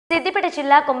సిద్దిపేట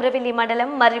జిల్లా కొమ్రవెల్లి మండలం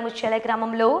మర్రిముచ్చెల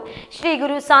గ్రామంలో శ్రీ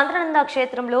గురు సాంద్రానంద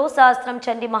క్షేత్రంలో సహస్రం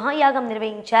చండి మహాయాగం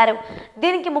నిర్వహించారు.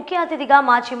 దీనికి ముఖ్య అతిథిగా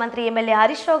మాజీ మంత్రి ఎమ్మెల్యే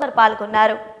హరీష్ రావు గారు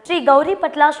పాల్గొన్నారు. శ్రీ గౌరీ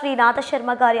పట్ల శ్రీ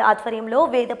నాథశర్మ గారి ఆధ్వర్యంలో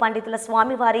వేద పండితుల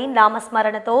స్వామివారి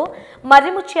నామస్మరణతో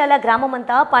మర్రిముచ్చెల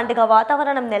గ్రామమంతా పండుగ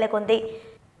వాతావరణం నెలకొంది.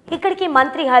 ఇక్కడికి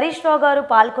మంత్రి హరీష్ రావు గారు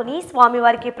పాల్గొని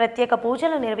స్వామివారికి ప్రత్యేక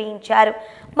పూజలు నిర్వహించారు.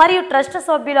 మరియు ట్రస్ట్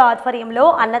సభ్యుల ఆధ్వర్యంలో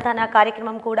అన్నదాన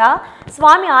కార్యక్రమం కూడా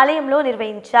స్వామి ఆలయంలో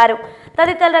నిర్వహించారు.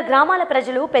 తదితర గ్రామాల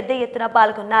ప్రజలు పెద్ద ఎత్తున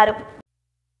పాల్గొన్నారు.